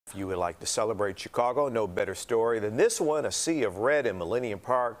If you would like to celebrate Chicago, no better story than this one, a sea of red in Millennium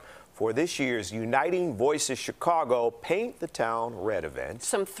Park for this year's Uniting Voices Chicago Paint the Town Red event.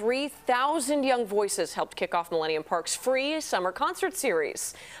 Some 3,000 young voices helped kick off Millennium Park's free summer concert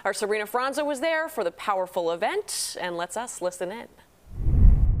series. Our Sabrina Franza was there for the powerful event and lets us listen in.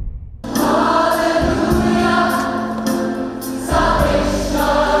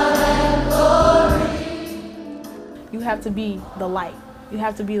 You have to be the light. You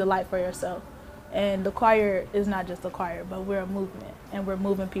have to be the light for yourself. And the choir is not just a choir, but we're a movement, and we're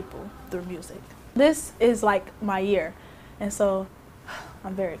moving people through music. This is like my year, and so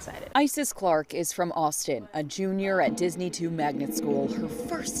I'm very excited. Isis Clark is from Austin, a junior at Disney 2 Magnet School. Her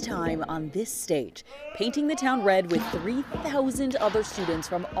first time on this stage, painting the town red with 3,000 other students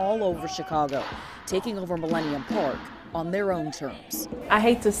from all over Chicago, taking over Millennium Park on their own terms. I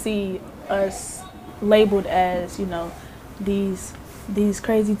hate to see us labeled as, you know, these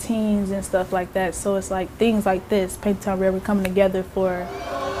crazy teens and stuff like that. So it's like things like this, Paint the Town Red, we're coming together for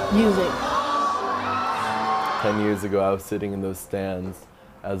music. 10 years ago, I was sitting in those stands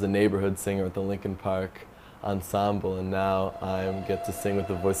as a neighborhood singer with the Lincoln Park Ensemble, and now I get to sing with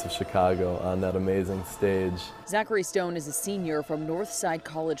the Voice of Chicago on that amazing stage. Zachary Stone is a senior from Northside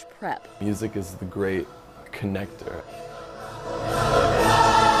College Prep. Music is the great connector.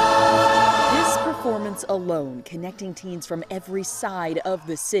 This performance alone connecting teens from every side of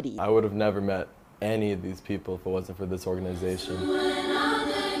the city. I would have never met any of these people if it wasn't for this organization.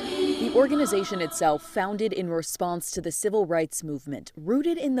 The organization itself founded in response to the civil rights movement,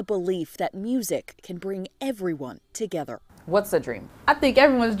 rooted in the belief that music can bring everyone together. What's the dream? I think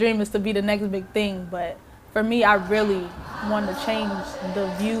everyone's dream is to be the next big thing, but for me, I really want to change the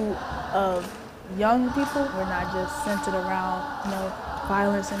view of young people. We're not just centered around, you know,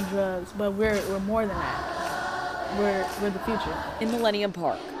 violence and drugs, but we're more than that. We're the future. In Millennium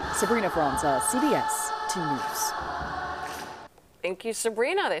Park, Sabrina Franza, CBS 2 News. Thank you,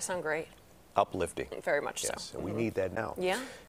 Sabrina. They sound great. Uplifting. Very much Yes, so. we need that now. Yeah.